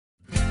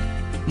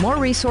More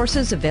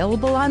resources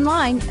available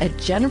online at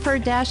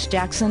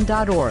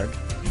jennifer-jackson.org.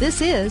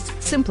 This is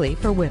Simply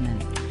for Women.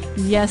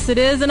 Yes, it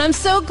is. And I'm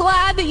so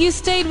glad that you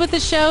stayed with the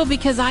show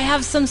because I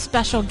have some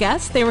special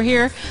guests. They were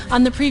here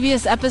on the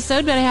previous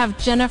episode, but I have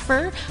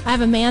Jennifer, I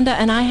have Amanda,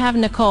 and I have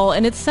Nicole.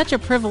 And it's such a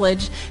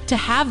privilege to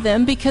have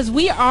them because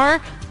we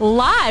are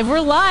live. We're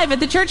live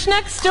at the church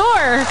next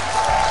door.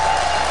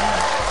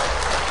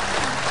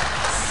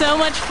 So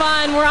much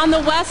fun. We're on the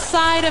west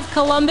side of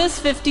Columbus,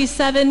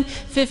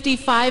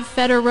 5755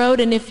 Fetter Road.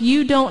 And if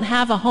you don't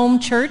have a home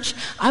church,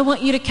 I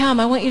want you to come.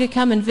 I want you to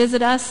come and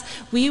visit us.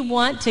 We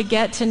want to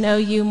get to know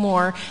you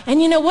more. And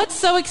you know what's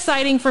so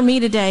exciting for me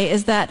today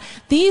is that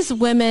these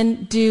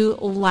women do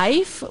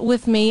life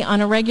with me on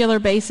a regular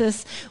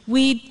basis.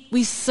 We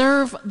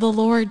serve the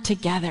Lord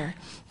together.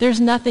 There's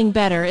nothing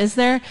better, is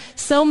there?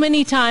 So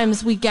many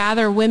times we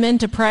gather women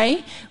to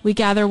pray. We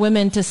gather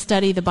women to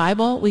study the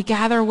Bible. We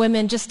gather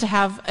women just to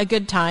have a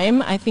good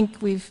time. I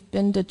think we've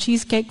been to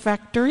Cheesecake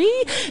Factory,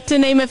 to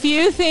name a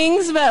few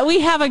things, but we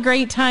have a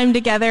great time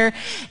together.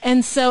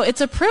 And so it's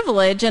a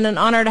privilege and an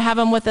honor to have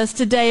them with us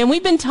today. And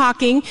we've been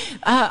talking,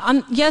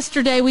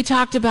 yesterday we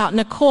talked about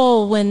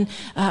Nicole when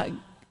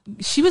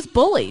she was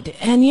bullied.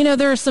 And, you know,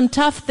 there are some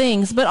tough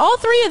things. But all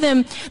three of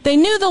them, they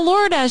knew the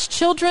Lord as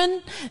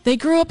children. They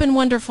grew up in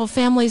wonderful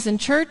families and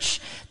church.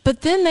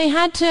 But then they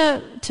had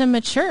to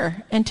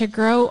mature and to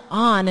grow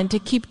on and to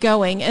keep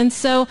going. And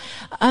so,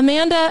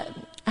 Amanda,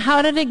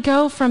 how did it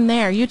go from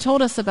there? You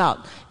told us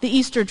about the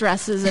Easter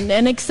dresses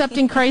and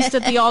accepting Christ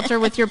at the altar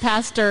with your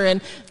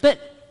pastor. But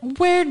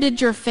where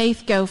did your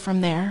faith go from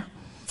there?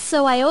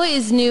 So I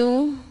always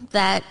knew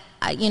that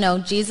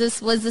Jesus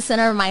was the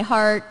center of my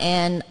heart,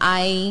 and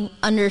I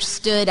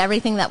understood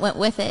everything that went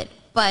with it.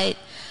 But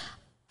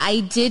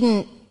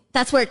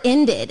that's where it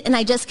ended, and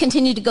I just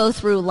continued to go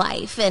through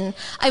life. And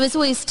I was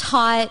always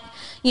taught,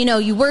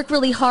 you work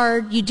really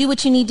hard, you do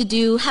what you need to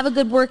do, have a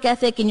good work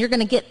ethic, and you're going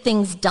to get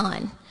things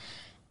done.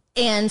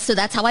 And so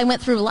that's how I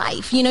went through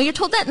life. You're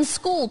told that in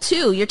school,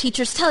 too. Your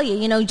teachers tell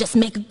you, just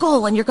make a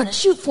goal and you're going to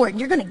shoot for it and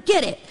you're going to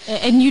get it.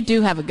 And you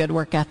do have a good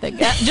work ethic.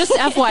 Just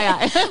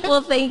FYI. Well,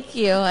 thank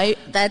you.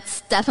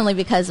 That's definitely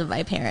because of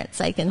my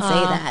parents. I can say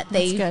that.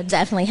 They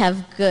definitely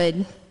have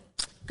good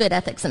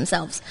ethics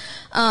themselves.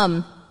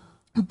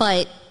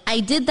 But I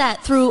did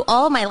that through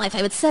all my life.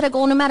 I would set a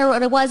goal no matter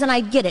what it was, and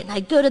I'd get it. And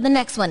I'd go to the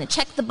next one and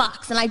check the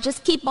box, and I'd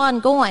just keep on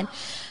going.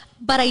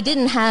 But I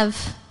didn't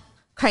have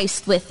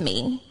Christ with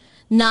me.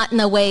 Not in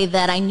the way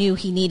that I knew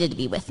he needed to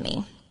be with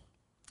me.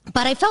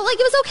 But I felt like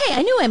it was okay.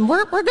 I knew him.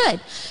 We're good.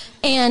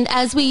 And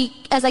as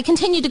I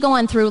continued to go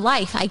on through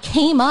life, I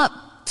came up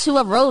to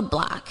a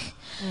roadblock.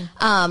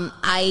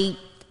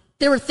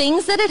 There were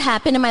things that had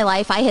happened in my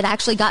life. I had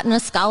actually gotten a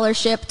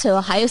scholarship to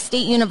Ohio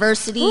State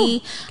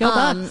University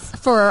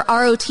for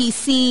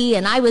ROTC,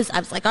 and I was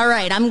like, all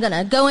right, I'm going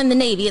to go in the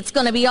Navy. It's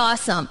going to be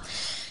awesome.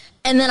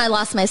 And then I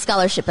lost my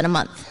scholarship in a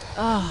month.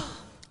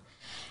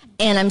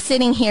 And I'm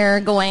sitting here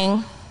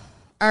going,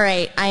 all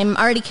right, I'm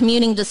already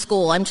commuting to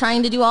school. I'm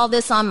trying to do all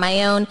this on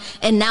my own,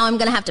 and now I'm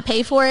going to have to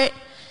pay for it?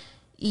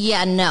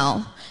 Yeah,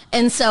 no.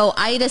 And so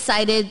I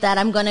decided that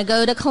I'm going to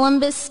go to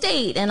Columbus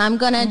State, and I'm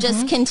going to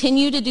just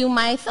continue to do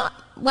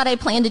what I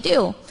plan to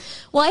do.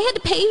 Well, I had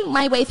to pay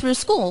my way through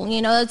school.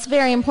 It's a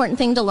very important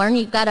thing to learn.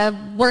 You've got to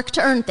work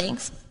to earn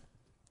things.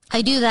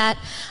 I do that,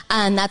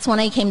 and that's when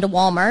I came to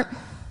Walmart.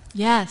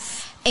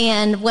 Yes.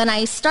 And when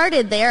I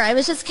started there, I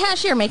was just a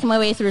cashier making my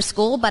way through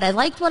school, but I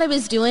liked what I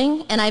was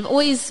doing, and I've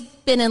always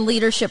been in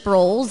leadership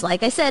roles.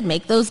 Like I said,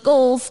 make those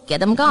goals, get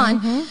them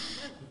gone.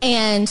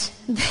 And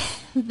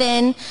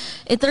then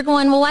if they're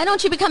going, well, why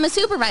don't you become a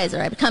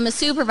supervisor? I become a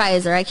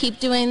supervisor. I keep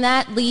doing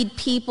that, lead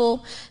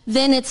people.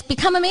 Then it's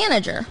become a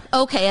manager.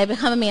 Okay, I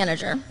become a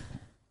manager.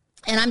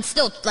 And I'm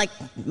still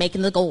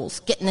making the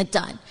goals, getting it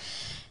done.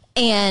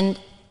 And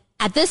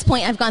at this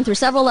point, I've gone through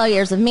several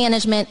layers of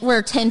management.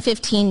 We're 10,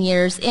 15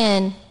 years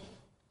in,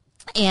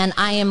 and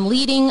I am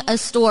leading a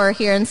store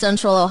here in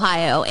Central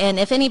Ohio. And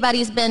if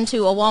anybody's been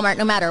to a Walmart,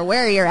 no matter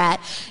where you're at,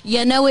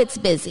 it's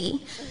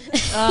busy.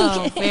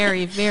 Oh,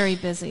 very, very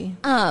busy.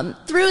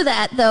 Through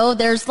that, though,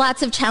 there's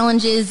lots of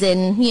challenges,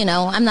 and,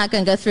 I'm not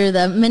going to go through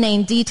the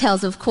mundane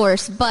details, of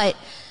course, but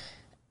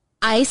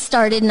I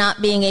started not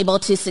being able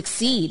to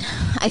succeed.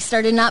 I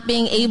started not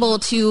being able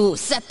to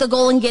set the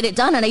goal and get it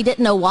done, and I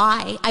didn't know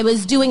why. I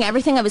was doing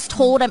everything I was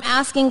told. I'm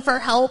asking for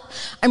help.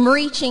 I'm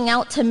reaching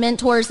out to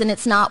mentors, and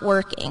it's not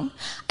working.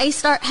 I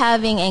start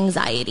having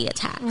anxiety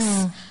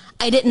attacks.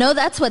 I didn't know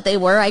that's what they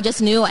were. I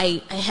just knew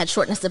I had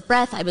shortness of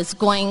breath. I was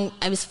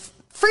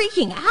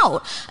freaking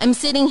out. I'm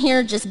sitting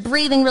here just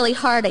breathing really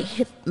hard.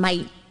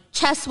 My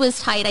chest was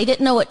tight. I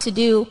didn't know what to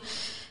do.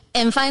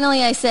 And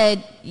finally I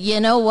said, you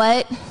know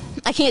what?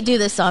 I can't do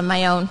this on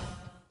my own.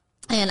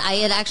 And I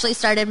had actually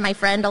started, my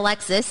friend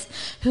Alexis,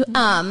 who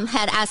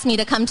had asked me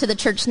to come to the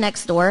church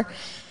next door.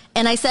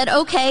 And I said,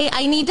 okay,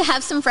 I need to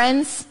have some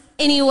friends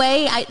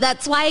anyway.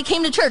 That's why I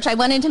came to church. I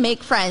wanted to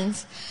make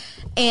friends.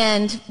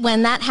 And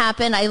when that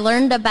happened, I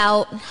learned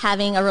about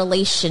having a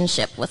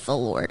relationship with the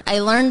Lord. I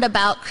learned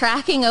about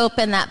cracking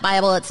open that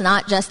Bible. It's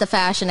not just a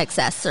fashion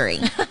accessory.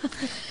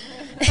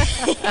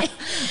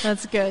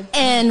 That's good.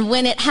 And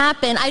when it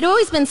happened, I'd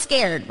always been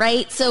scared,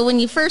 right? So when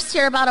you first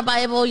hear about a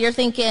Bible, you're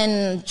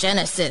thinking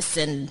Genesis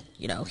and,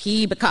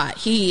 he begot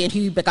he and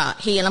he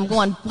begot he. And I'm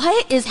going,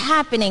 what is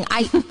happening?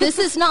 This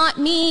is not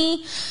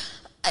me.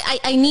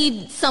 I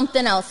need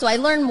something else. So I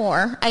learn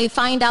more. I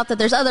find out that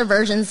there's other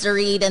versions to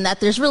read and that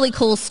there's really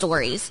cool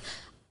stories.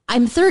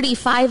 I'm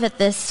 35 at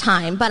this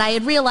time, but I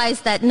had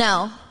realized that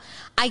no,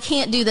 I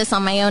can't do this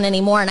on my own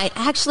anymore. And I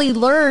actually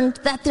learned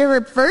that there were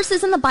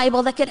verses in the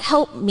Bible that could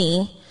help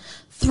me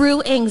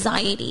through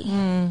anxiety.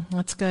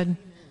 That's good.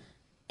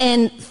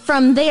 And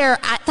from there,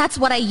 that's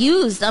what I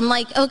used. I'm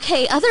like,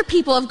 okay, other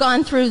people have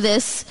gone through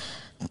this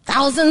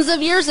thousands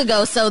of years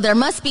ago, so there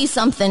must be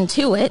something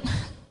to it.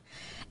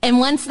 And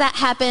once that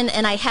happened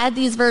and I had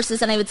these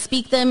verses and I would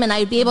speak them and I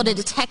would be able to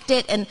detect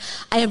it, and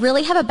I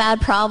really have a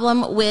bad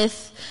problem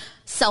with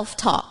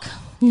self-talk.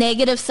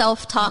 Negative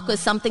self-talk was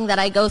something that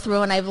I go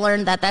through, and I've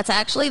learned that that's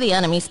actually the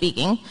enemy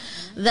speaking.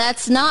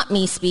 That's not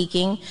me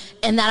speaking,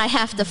 and that I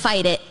have to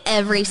fight it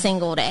every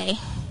single day.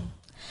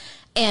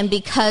 And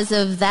because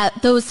of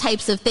that, those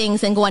types of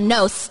things, and going,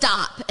 no,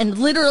 stop, and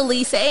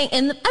literally saying,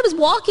 and I was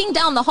walking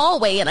down the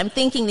hallway and I'm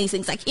thinking these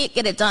things, I can't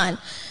get it done.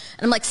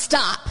 And I'm like,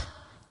 stop,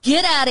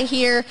 get out of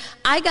here.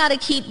 I got to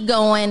keep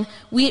going.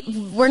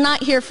 We're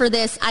not here for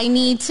this. I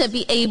need to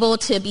be able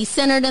to be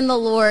centered in the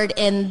Lord,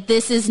 and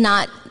this is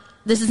not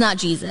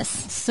Jesus.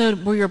 So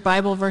were your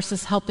Bible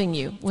verses helping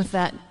you with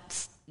that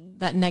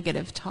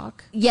negative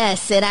talk?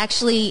 Yes, it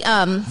actually,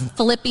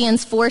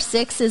 Philippians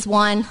 4:6 is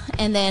one,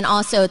 and then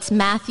also it's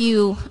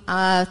Matthew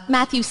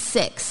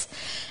 6.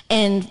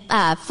 And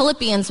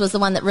Philippians was the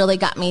one that really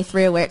got me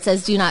through, where it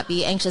says, do not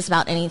be anxious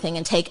about anything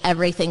and take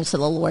everything to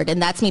the Lord. And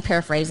that's me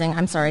paraphrasing.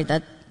 I'm sorry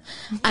that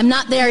I'm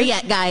not there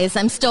yet, guys.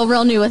 I'm still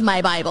real new with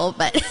my Bible,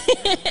 but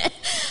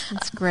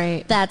that's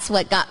great. That's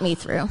what got me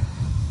through.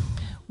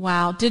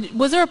 Wow.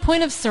 Was there a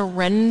point of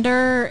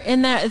surrender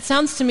in that? It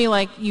sounds to me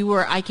like you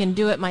were, I can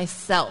do it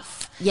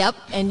myself. Yep.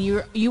 And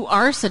you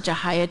are such a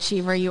high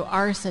achiever. You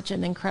are such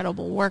an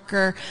incredible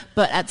worker.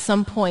 But at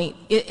some point,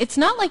 it's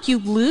not like you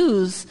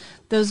lose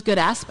those good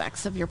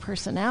aspects of your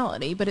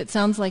personality, but it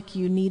sounds like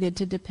you needed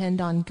to depend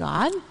on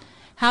God.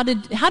 How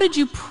did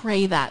you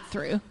pray that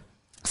through?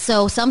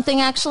 So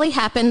something actually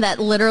happened that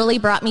literally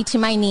brought me to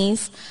my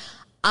knees.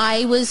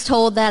 I was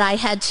told that I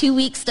had 2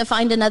 weeks to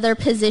find another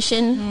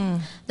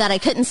position, that I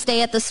couldn't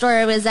stay at the store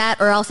I was at,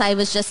 or else I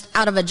was just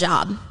out of a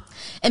job.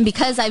 And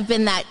because I've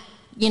been that,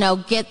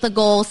 get the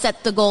goal,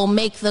 set the goal,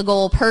 make the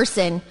goal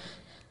person,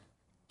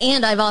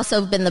 and I've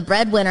also been the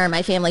breadwinner in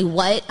my family.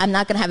 What? I'm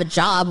not going to have a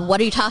job. What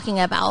are you talking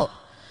about?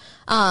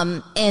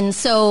 And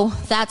so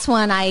that's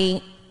when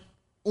I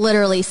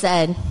literally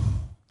said,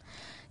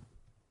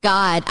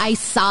 God, I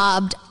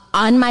sobbed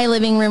on my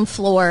living room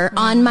floor,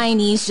 on my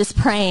knees, just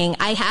praying,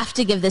 I have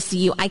to give this to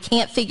you. I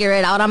can't figure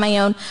it out on my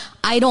own.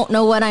 I don't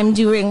know what I'm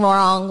doing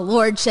wrong.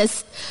 Lord,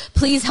 just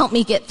please help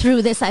me get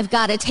through this. I've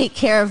got to take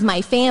care of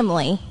my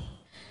family.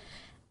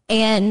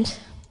 And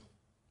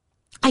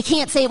I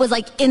can't say it was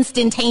like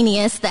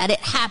instantaneous that it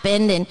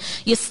happened and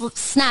you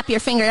snap your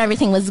finger and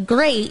everything was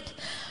great,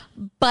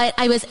 but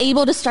I was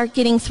able to start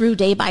getting through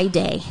day by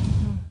day.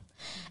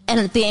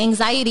 And the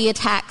anxiety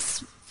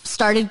attacks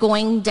started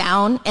going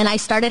down, and I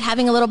started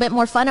having a little bit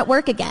more fun at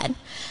work again.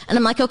 And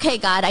I'm like, okay,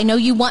 God, I know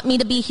you want me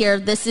to be here.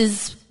 This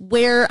is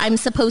where I'm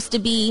supposed to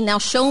be. Now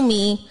show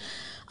me.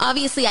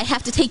 Obviously, I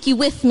have to take you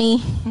with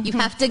me. You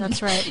have to,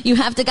 That's right. You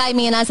have to guide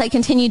me. And as I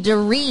continued to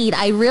read,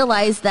 I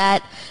realized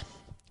that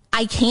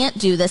I can't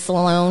do this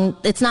alone.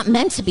 It's not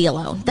meant to be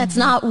alone. That's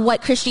not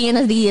what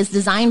Christianity is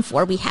designed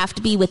for. We have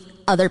to be with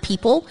other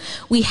people.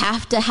 We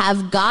have to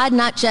have God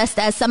not just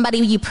as somebody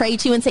you pray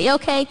to and say,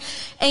 okay,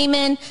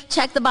 amen,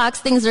 check the box,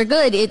 things are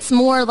good. It's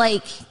more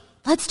like,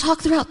 let's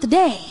talk throughout the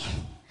day.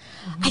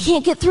 I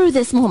can't get through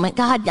this moment.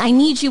 God, I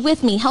need you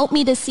with me. Help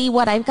me to see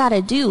what I've got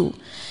to do.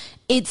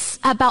 It's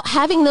about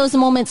having those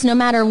moments no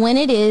matter when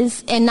it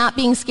is, and not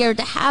being scared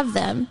to have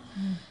them.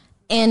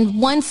 And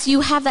once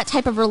you have that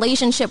type of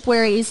relationship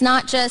where he's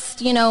not just,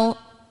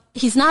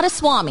 he's not a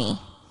Swami.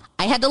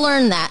 I had to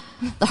learn that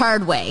the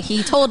hard way.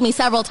 He told me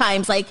several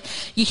times, like,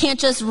 you can't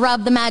just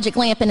rub the magic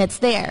lamp and it's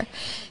there.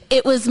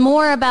 It was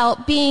more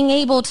about being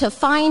able to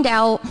find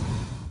out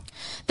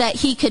that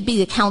he could be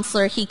the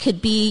counselor. He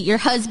could be your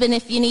husband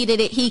if you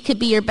needed it. He could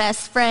be your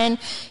best friend.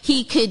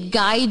 He could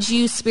guide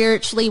you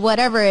spiritually,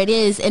 whatever it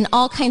is, in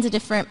all kinds of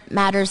different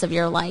matters of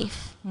your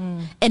life.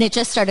 And it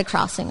just started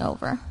crossing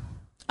over.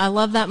 I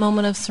love that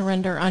moment of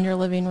surrender on your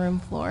living room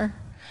floor.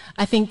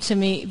 I think, to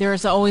me,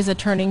 there's always a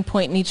turning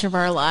point in each of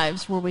our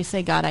lives where we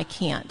say, God, I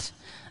can't.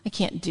 I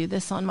can't do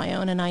this on my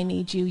own and I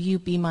need you. You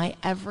be my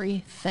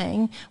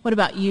everything. What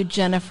about you,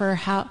 Jennifer?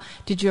 How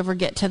did you ever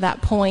get to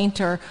that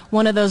point, or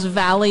one of those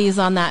valleys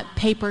on that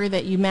paper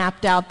that you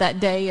mapped out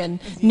that day in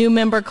new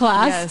member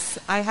class? Yes,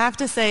 I have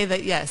to say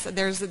that yes,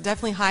 there's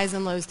definitely highs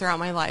and lows throughout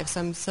my life, so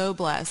I'm so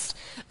blessed.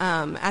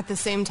 At the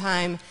same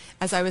time,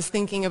 as I was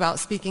thinking about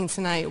speaking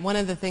tonight, one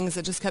of the things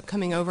that just kept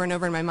coming over and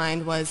over in my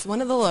mind was one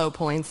of the low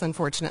points,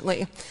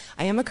 unfortunately.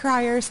 I am a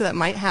crier, so that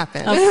might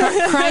happen.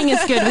 Oh, crying is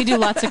good. We do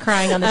lots of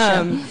crying on the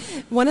show.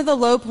 One of the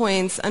low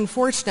points,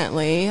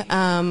 unfortunately,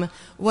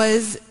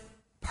 was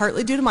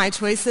partly due to my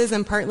choices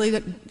and partly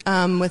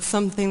with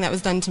something that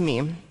was done to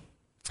me.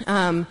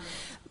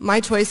 My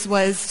choice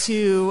was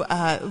to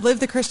live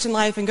the Christian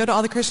life and go to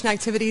all the Christian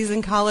activities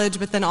in college,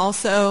 but then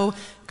also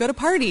go to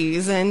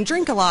parties and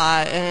drink a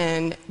lot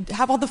and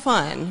have all the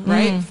fun,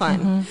 right?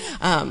 Fun.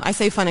 Mm-hmm. I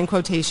say fun in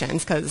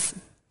quotations because,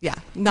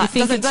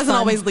 doesn't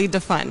always lead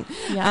to fun.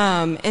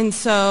 Yeah. And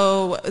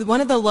so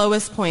one of the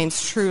lowest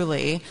points,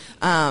 truly,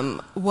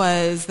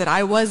 was that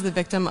I was the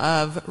victim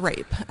of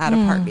rape at a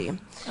party.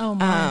 Oh,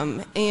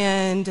 my.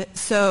 And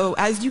so,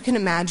 as you can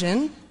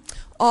imagine,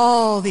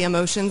 all the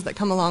emotions that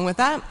come along with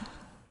that,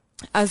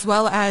 as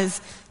well as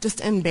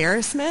just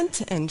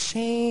embarrassment and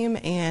shame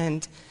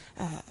and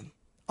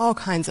all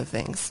kinds of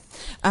things.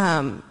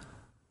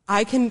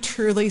 I can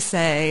truly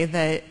say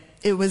that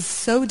it was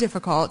so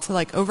difficult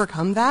to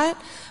overcome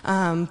that,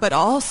 but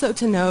also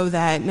to know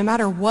that no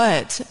matter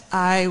what,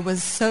 I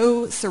was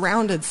so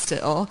surrounded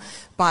still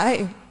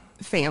by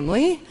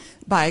family,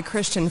 by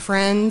Christian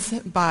friends,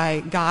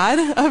 by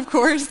God, of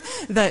course,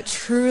 that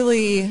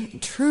truly,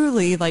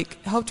 truly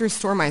helped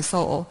restore my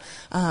soul.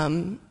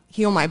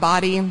 Heal my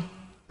body,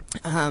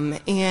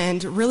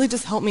 and really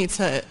just help me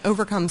to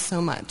overcome so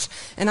much.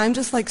 And I'm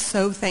just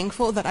so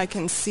thankful that I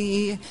can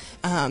see,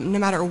 no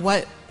matter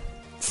what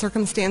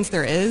circumstance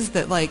there is,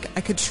 that I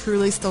could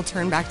truly still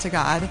turn back to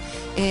God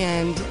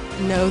and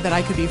know that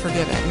I could be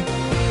forgiven.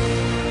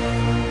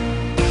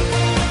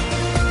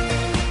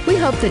 We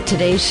hope that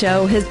today's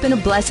show has been a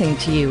blessing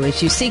to you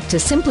as you seek to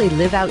simply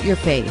live out your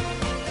faith.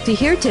 To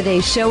hear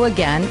today's show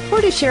again or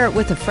to share it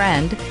with a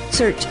friend,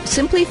 search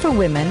Simply for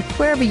Women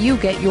wherever you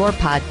get your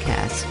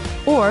podcasts.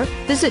 Or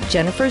visit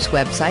Jennifer's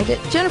website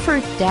at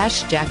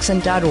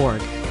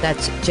jennifer-jackson.org.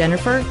 That's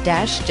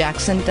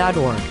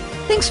jennifer-jackson.org.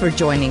 Thanks for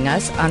joining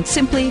us on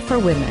Simply for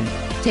Women.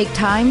 Take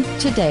time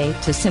today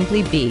to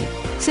simply be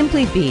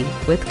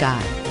with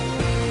God.